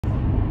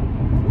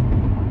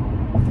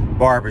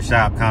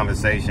barbershop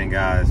conversation,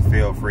 guys.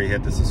 Feel free,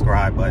 hit the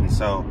subscribe button.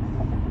 So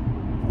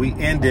we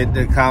ended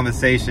the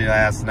conversation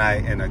last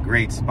night in a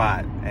great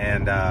spot,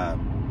 and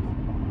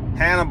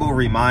Hannibal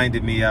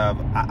reminded me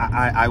of,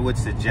 I would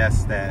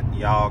suggest that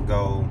y'all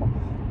go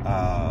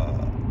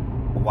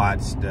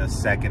watch the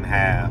second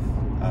half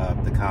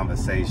of the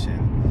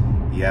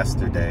conversation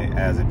yesterday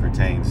as it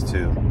pertains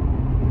to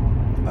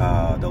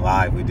the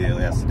live we did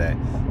yesterday.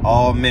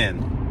 All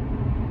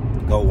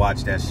men, go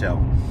watch that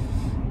show.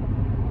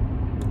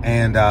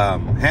 And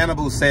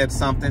Hannibal said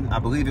something. I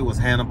believe it was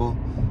Hannibal,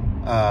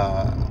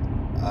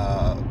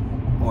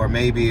 or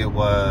maybe it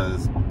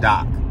was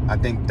Doc. I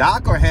think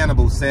Doc or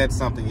Hannibal said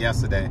something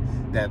yesterday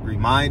that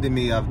reminded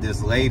me of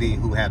this lady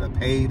who had a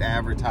paid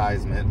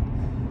advertisement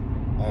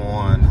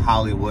on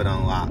Hollywood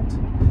Unlocked.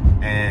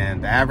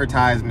 And the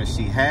advertisement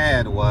she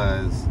had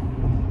was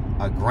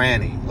a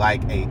granny,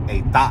 like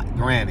a thought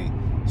granny.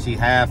 She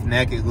half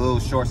naked, little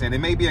shorts, and it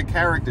may be a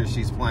character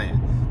she's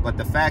playing. But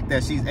the fact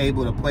that she's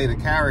able to play the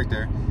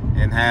character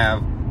and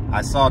have,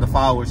 I saw the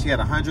followers, she had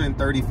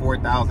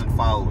 134,000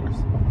 followers.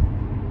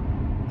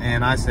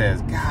 And I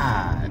says,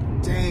 God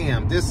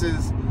damn, this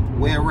is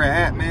where we're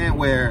at, man,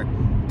 where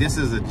this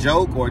is a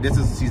joke, or this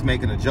is, she's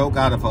making a joke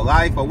out of her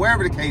life, or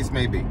wherever the case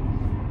may be.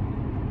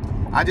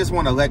 I just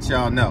want to let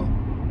y'all know.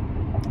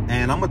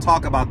 And I'm going to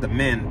talk about the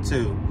men,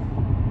 too,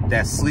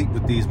 that sleep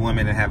with these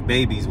women and have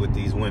babies with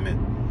these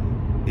women.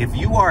 If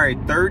you are a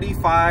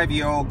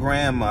 35-year-old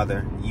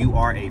grandmother, you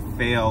are a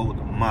failed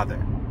mother.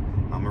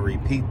 I'm going to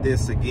repeat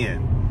this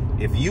again.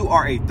 If you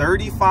are a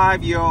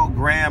 35-year-old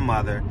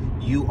grandmother,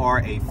 you are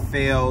a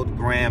failed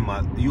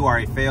grandmother. You are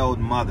a failed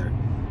mother.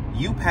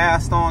 You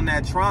passed on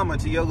that trauma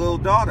to your little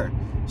daughter.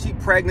 She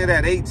pregnant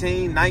at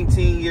 18,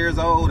 19 years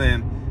old,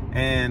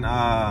 and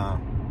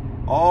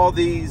all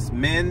these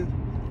men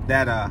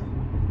that are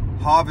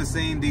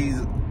harvesting these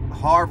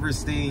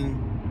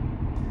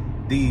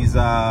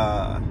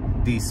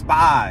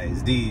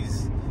spies,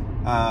 these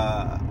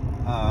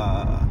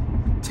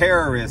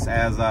terrorists,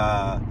 as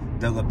the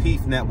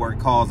Lafontant network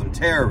calls them,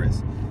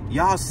 terrorists.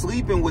 Y'all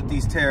sleeping with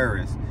these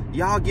terrorists.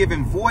 Y'all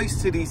giving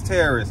voice to these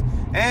terrorists.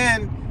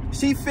 And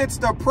she fits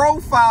the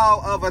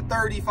profile of a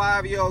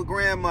 35-year-old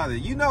grandmother.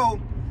 You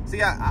know,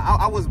 see,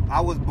 I was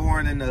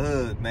born in the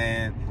hood,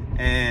 man.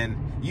 And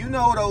you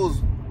know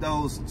those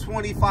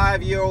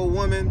 25-year-old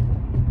women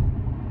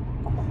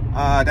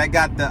that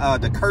got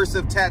the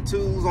cursive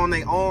tattoos on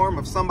their arm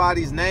of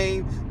somebody's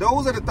name?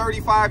 Those are the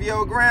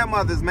 35-year-old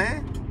grandmothers,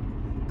 man.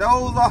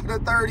 Those are the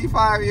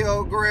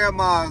 35-year-old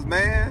grandmas,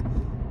 man.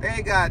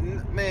 They got,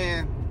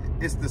 man,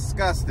 it's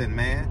disgusting,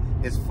 man.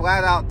 It's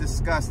flat out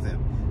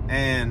disgusting.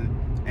 And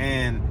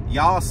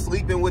y'all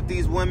sleeping with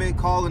these women,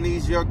 calling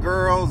these your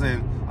girls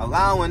and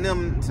allowing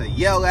them to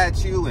yell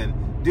at you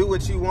and do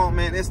what you want,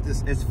 man.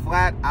 It's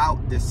flat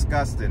out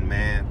disgusting,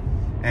 man.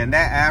 And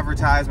that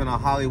advertisement on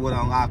Hollywood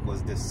Unlocked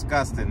was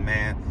disgusting,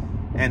 man.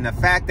 And the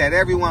fact that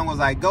everyone was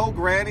like, go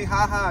granny,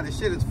 haha, this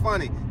shit is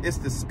funny. It's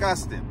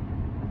disgusting.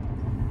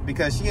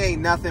 Because she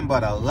ain't nothing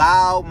but a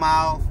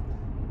loudmouth,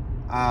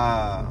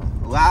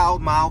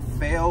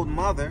 failed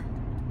mother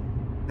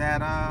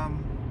that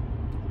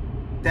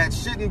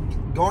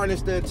shouldn't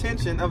garnish the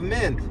attention of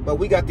men. But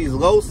we got these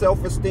low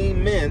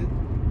self-esteem men,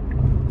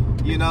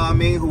 you know what I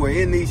mean, who are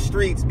in these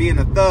streets being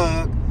a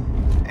thug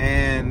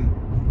and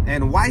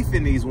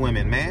wifing these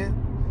women,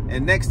 man.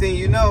 And next thing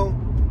you know,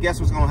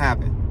 guess what's gonna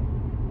happen?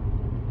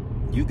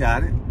 You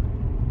got it.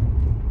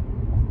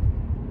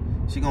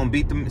 She gonna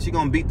beat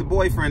the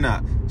boyfriend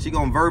up. She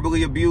gonna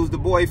verbally abuse the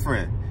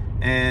boyfriend.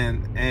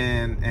 And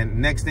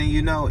next thing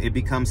you know, it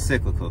becomes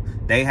cyclical.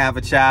 They have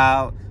a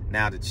child.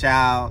 Now the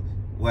child,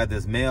 whether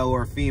it's male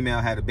or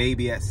female, had a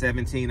baby at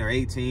 17 or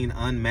 18,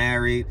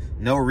 unmarried,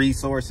 no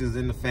resources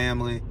in the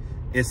family.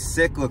 It's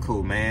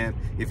cyclical, man.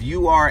 If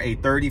you are a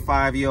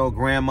 35-year-old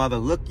grandmother,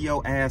 look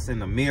your ass in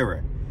the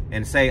mirror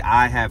and say,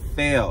 I have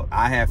failed.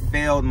 I have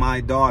failed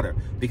my daughter.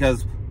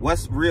 Because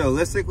what's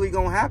realistically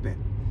gonna happen?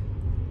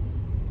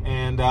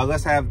 And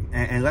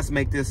let's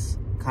make this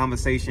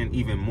conversation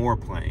even more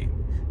plain.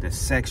 The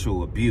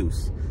sexual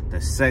abuse, the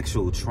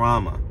sexual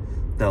trauma,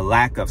 the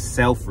lack of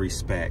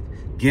self-respect,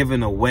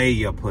 giving away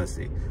your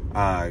pussy,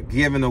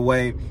 giving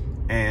away.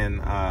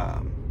 And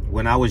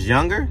when I was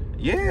younger,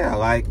 yeah,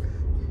 like,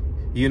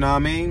 you know what I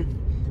mean?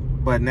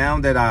 But now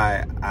that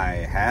I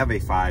have a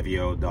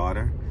 5-year-old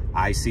daughter,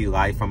 I see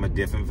life from a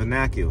different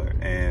vernacular.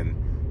 And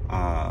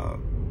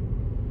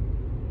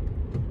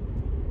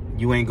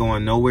you ain't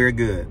going nowhere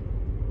good.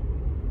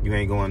 You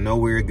ain't going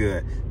nowhere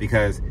good.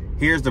 Because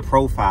here's the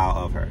profile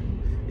of her.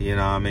 You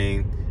know what I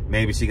mean?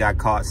 Maybe she got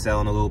caught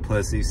selling a little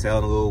pussy,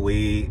 selling a little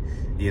weed.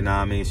 You know what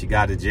I mean? She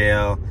got to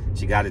jail.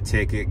 She got a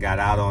ticket, got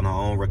out on her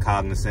own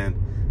recognizance.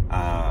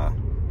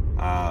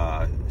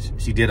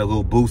 She did a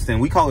little boosting.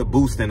 We call it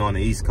boosting on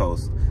the East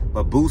Coast.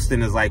 But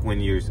boosting is like when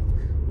you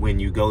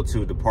go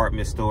to a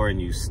department store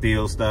and you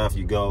steal stuff.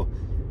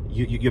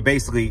 You're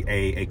basically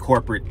a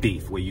corporate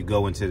thief, where you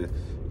go into,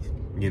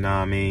 you know what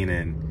I mean?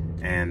 And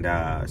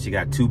she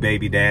got 2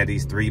 baby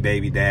daddies, 3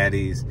 baby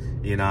daddies,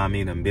 you know what I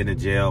mean, and been in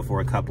jail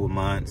for a couple of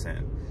months.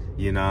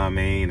 You know what I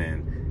mean?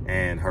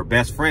 And her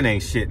best friend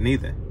ain't shit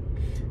neither.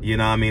 You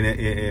know what I mean?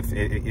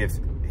 If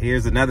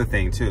here's another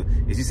thing too,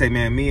 is you say,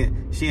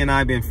 man, she and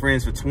I been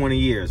friends for 20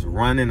 years.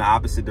 Run in the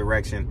opposite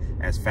direction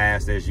as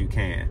fast as you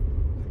can.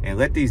 And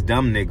let these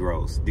dumb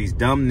Negroes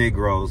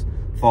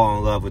fall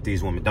in love with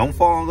these women. Don't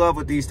fall in love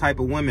with these type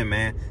of women,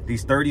 man.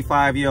 These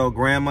 35-year-old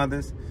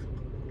grandmothers,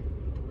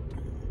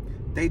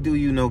 they do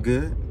you no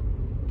good.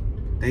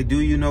 They do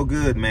you no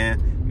good,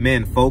 man.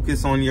 Men,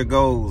 focus on your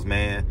goals,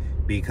 man,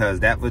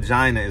 because that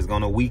vagina is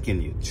going to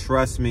weaken you.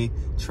 Trust me,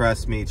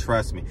 trust me,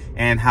 trust me.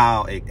 And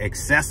how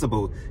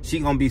accessible, she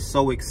going to be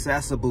so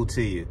accessible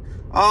to you.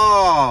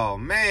 Oh,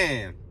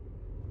 man.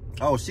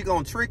 Oh, she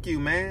going to trick you,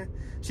 man.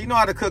 She know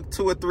how to cook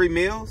 2 or 3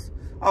 meals.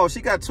 Oh,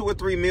 she got 2 or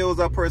 3 meals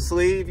up her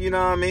sleeve, you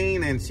know what I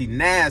mean? And she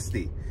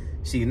nasty.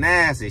 She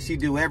nasty. She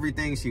do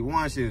everything she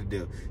wants you to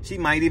do. She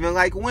might even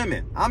like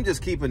women. I'm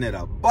just keeping it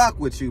a buck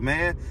with you,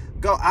 man.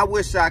 Go to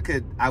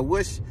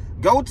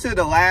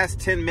the last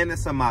 10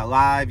 minutes of my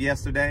live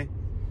yesterday.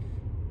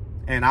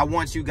 And I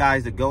want you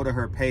guys to go to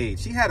her page.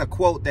 She had a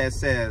quote that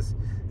says,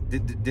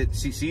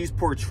 she's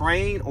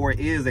portraying or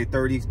is a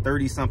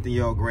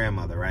 30-something-year-old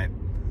grandmother, right?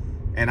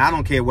 And I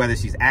don't care whether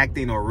she's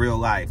acting or real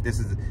life.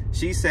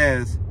 She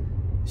says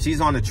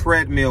she's on a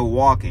treadmill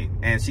walking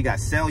and she got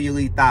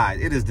cellulite thighs.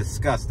 It is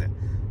disgusting.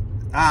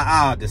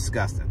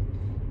 Disgusting.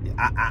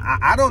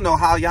 I don't know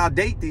how y'all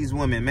date these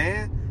women,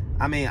 man.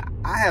 I mean,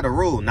 I had a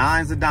rule,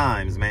 9s and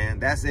dimes, man.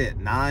 That's it,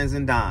 9s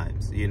and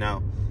dimes, you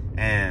know?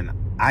 And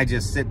I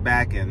just sit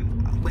back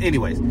and,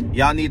 anyways,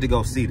 y'all need to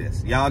go see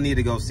this. Y'all need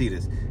to go see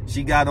this.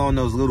 She got on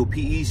those little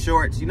PE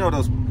shorts. You know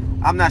those,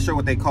 I'm not sure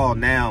what they call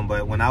now,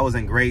 but when I was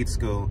in grade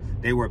school,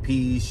 they were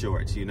PE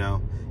shorts, you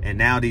know? And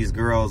now these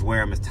girls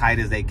wear them as tight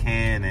as they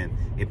can and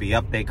it be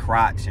up their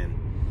crotch. And,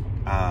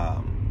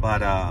 I'm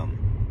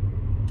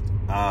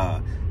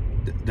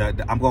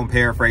going to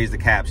paraphrase the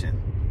caption.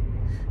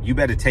 You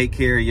better take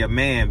care of your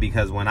man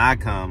because when I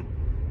come,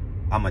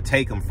 I'm going to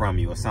take him from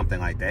you or something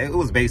like that. It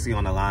was basically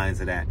on the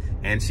lines of that.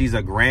 And she's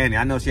a granny.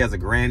 I know she has a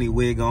granny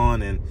wig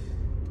on and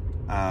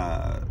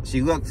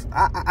she looks,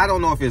 I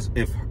don't know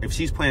if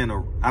she's playing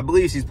I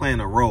believe she's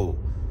playing a role.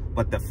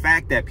 But the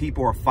fact that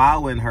people are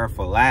following her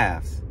for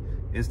laughs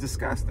is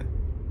disgusting.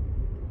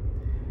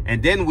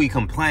 And then we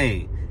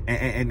complain.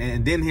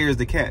 And then here's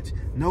the catch.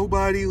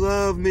 Nobody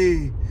loved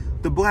me.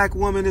 The black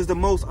woman is the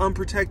most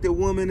unprotected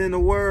woman in the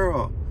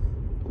world.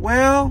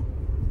 Well,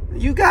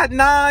 you got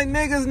 9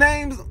 niggas'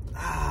 names.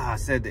 I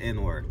said the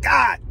N-word.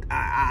 God.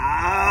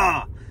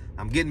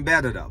 I'm getting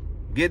better, though.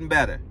 Getting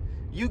better.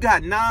 You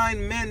got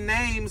 9 men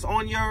names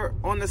on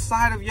the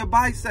side of your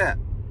bicep.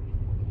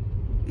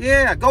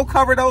 Yeah, go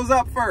cover those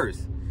up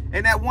first.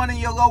 And that one in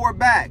your lower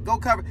back. Go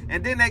cover.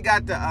 And then they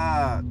got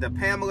the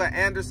Pamela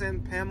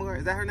Anderson. Pamela,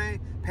 is that her name?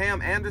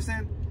 Pam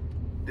Anderson.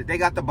 They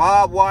got the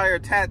barbed wire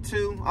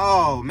tattoo.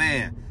 Oh,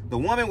 man. The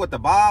woman with the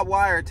barbed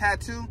wire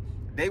tattoo,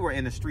 they were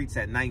in the streets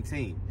at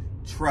 19.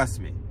 Trust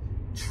me.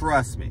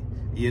 Trust me.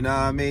 You know what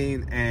I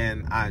mean?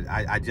 And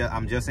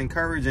I'm just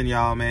encouraging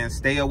y'all, man.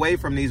 Stay away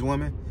from these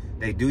women.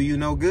 They do you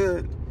no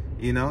good.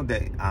 You know,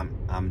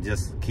 I'm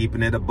just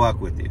keeping it a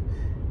buck with you.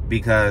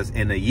 Because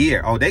in a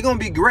year, oh, they're going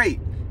to be great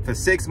for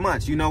 6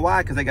 months. You know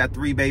why? Because they got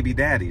 3 baby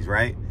daddies,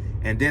 right?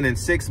 And then in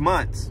 6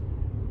 months,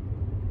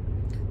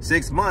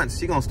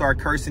 she going to start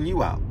cursing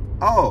you out.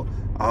 Oh,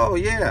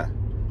 yeah.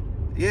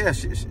 Yeah,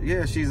 she's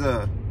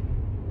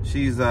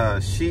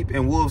sheep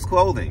in wolf's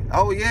clothing.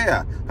 Oh,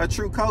 yeah. Her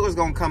true color's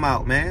going to come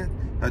out, man.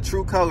 Her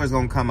true color's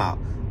going to come out.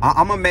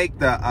 I'm going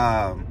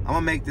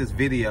to make this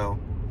video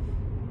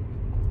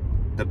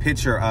the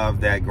picture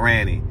of that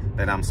granny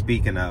that I'm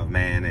speaking of,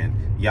 man, and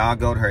y'all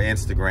go to her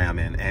Instagram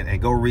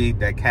and go read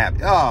that cap.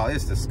 Oh,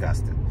 it's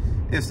disgusting.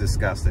 It's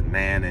disgusting,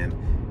 man.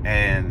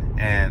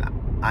 And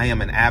I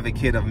am an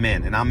advocate of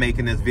men, and I'm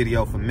making this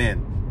video for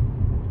men.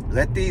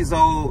 Let these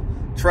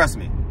trust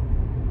me,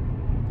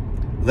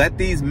 let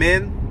these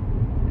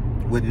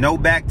men with no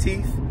back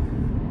teeth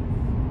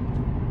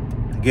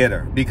get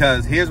her,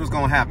 because here's what's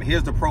gonna happen.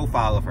 Here's the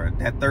profile of her,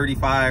 that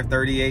 35,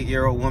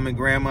 38-year-old woman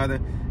grandmother.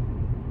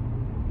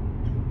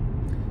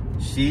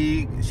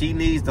 She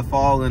needs to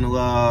fall in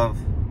love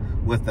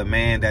with the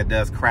man that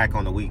does crack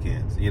on the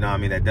weekends. You know what I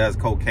mean? That does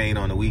cocaine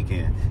on the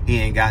weekend. He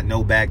ain't got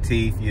no back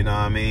teeth, you know what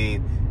I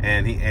mean?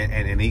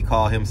 And he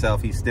call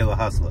himself, he's still a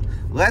hustler.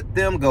 Let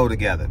them go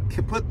together.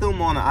 Put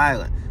them on an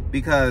island.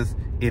 Because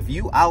if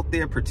you out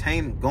there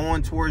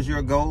going towards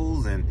your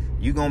goals, and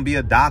you gonna be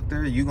a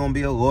doctor, you gonna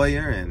be a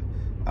lawyer, and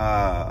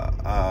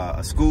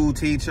a school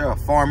teacher, a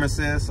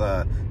pharmacist,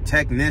 a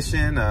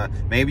technician,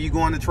 maybe you're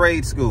going to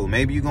trade school,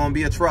 maybe you're going to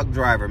be a truck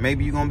driver,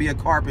 maybe you're going to be a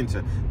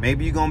carpenter,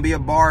 maybe you're going to be a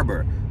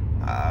barber,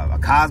 a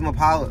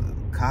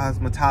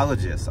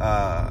cosmetologist,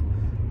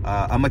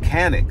 a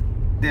mechanic.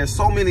 There's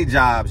so many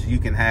jobs you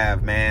can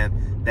have,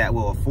 man, that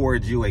will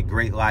afford you a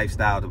great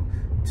lifestyle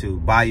to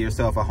buy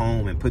yourself a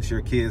home and put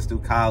your kids through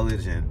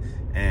college and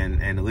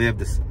live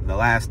the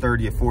last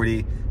 30 or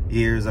 40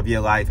 years of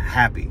your life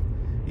happy.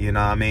 You know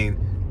what I mean?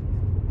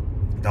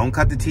 Don't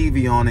cut the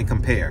TV on and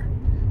compare.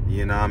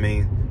 You know what I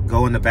mean?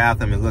 Go in the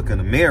bathroom and look in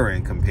the mirror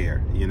and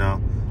compare, you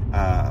know?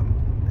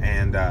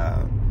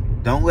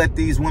 Don't let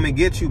these women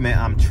get you,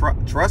 man.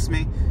 Trust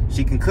me,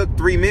 she can cook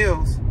 3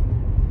 meals.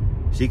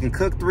 She can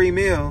cook 3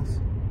 meals.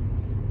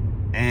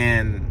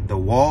 And the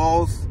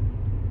walls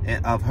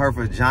of her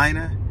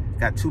vagina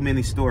got too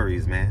many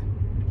stories, man.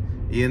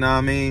 You know what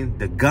I mean?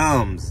 The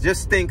gums.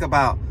 Just think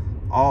about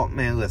all,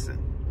 man, listen.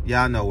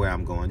 Y'all know where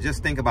I'm going.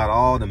 Just think about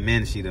all the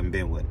men she done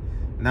been with.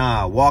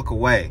 Nah, walk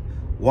away.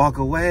 Walk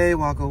away,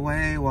 walk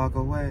away, walk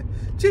away.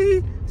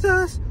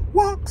 Jesus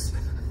walks.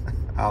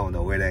 I don't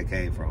know where that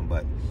came from,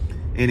 but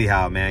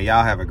anyhow, man,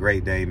 y'all have a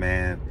great day,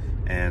 man.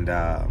 And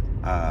I'm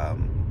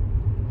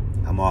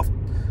off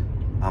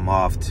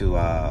to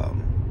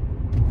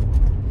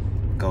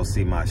go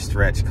see my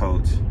stretch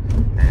coach.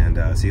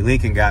 And see,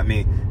 Lincoln got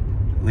me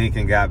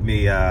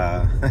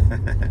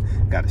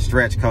got a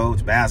stretch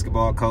coach,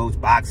 basketball coach,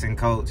 boxing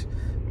coach.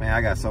 Man,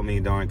 I got so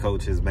many darn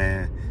coaches,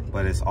 man.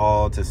 But it's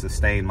all to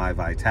sustain my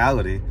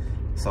vitality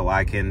so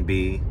I can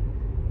be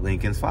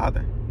Lincoln's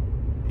father.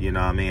 You know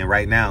what I mean?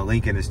 Right now,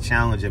 Lincoln is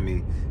challenging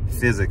me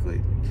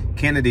physically.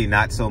 Kennedy,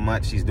 not so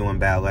much. She's doing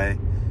ballet.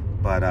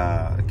 But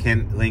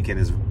Lincoln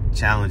is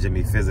challenging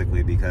me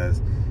physically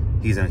because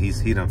he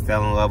done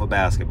fell in love with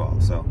basketball.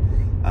 So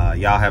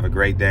y'all have a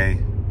great day.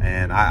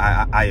 And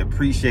I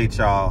appreciate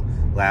y'all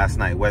last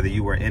night, whether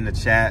you were in the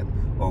chat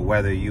or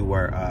whether you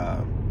were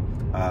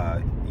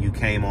you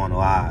came on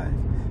live.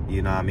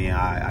 You know what I mean?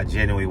 I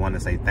genuinely want to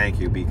say thank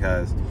you,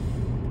 because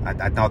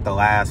I thought the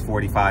last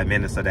 45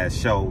 minutes of that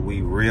show,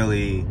 we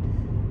really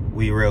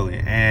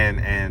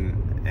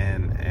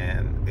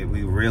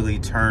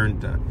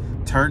turned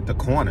the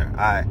corner.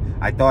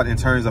 I thought in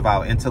terms of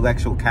our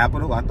intellectual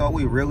capital, I thought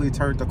we really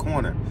turned the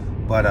corner.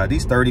 But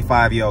these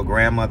 35-year-old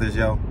grandmothers,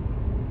 yo,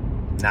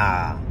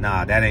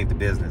 nah, that ain't the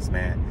business,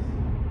 man.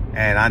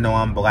 And I know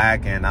I'm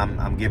black, and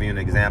I'm giving you an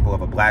example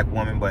of a black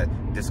woman, but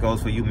this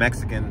goes for you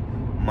Mexican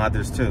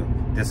mothers too.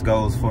 This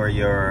goes for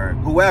your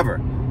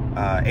whoever,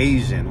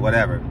 Asian,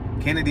 whatever.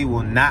 Kennedy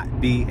will not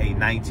be a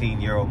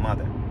 19-year-old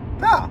mother.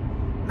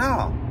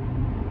 No.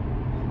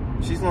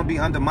 She's gonna be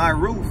under my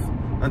roof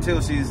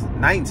until she's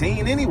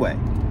 19 anyway,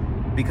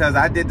 because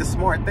I did the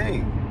smart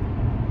thing.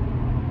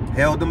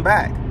 Held them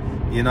back.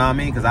 You know what I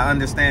mean? Because I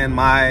understand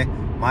my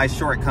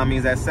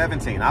shortcomings at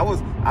 17. I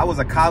was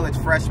a college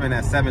freshman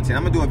at 17.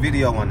 I'm gonna do a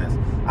video on this.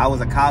 I was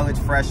a college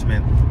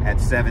freshman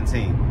at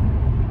 17.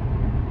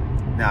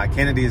 Now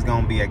Kennedy is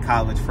gonna be a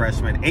college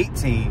freshman,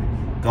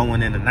 18,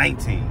 going into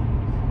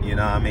 19. You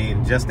know what I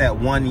mean? Just that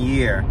 1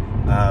 year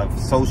of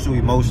social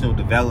emotional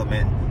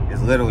development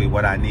is literally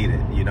what I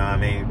needed. You know what I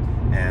mean?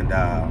 And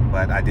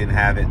but I didn't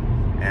have it.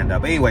 And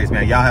but anyways,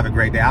 man, y'all have a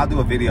great day. I'll do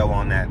a video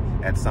on that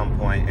at some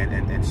point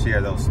and share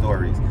those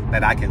stories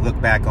that I can look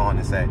back on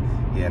and say,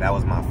 yeah, that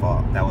was my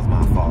fault. That was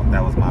my fault.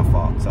 That was my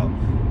fault. So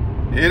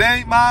it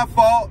ain't my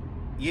fault.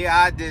 Yeah,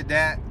 I did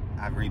that.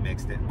 I've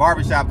remixed it.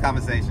 Barbershop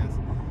Conversations.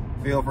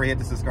 Feel free to hit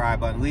the subscribe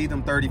button. Leave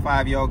them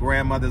 35-year-old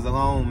grandmothers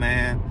alone,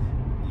 man.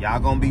 Y'all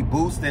gonna be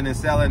boosting and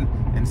selling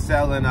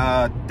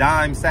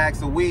dime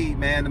sacks of weed,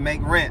 man, to make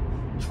rent.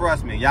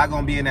 Trust me, y'all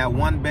gonna be in that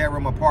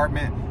 1-bedroom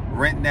apartment,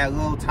 renting that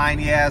little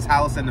tiny ass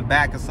house in the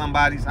back of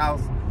somebody's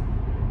house.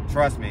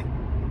 Trust me,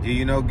 do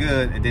you no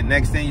good. And then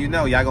next thing you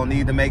know, y'all gonna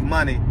need to make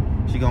money.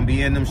 She gonna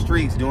be in them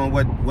streets doing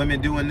what women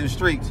do in them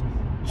streets.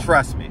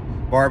 Trust me.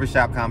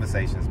 Barbershop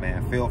Conversations,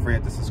 man. Feel free to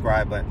hit the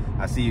subscribe button.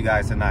 I'll see you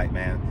guys tonight,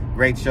 man.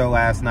 Great show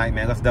last night,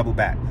 man. Let's double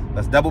back.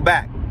 Let's double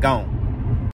back. Gone.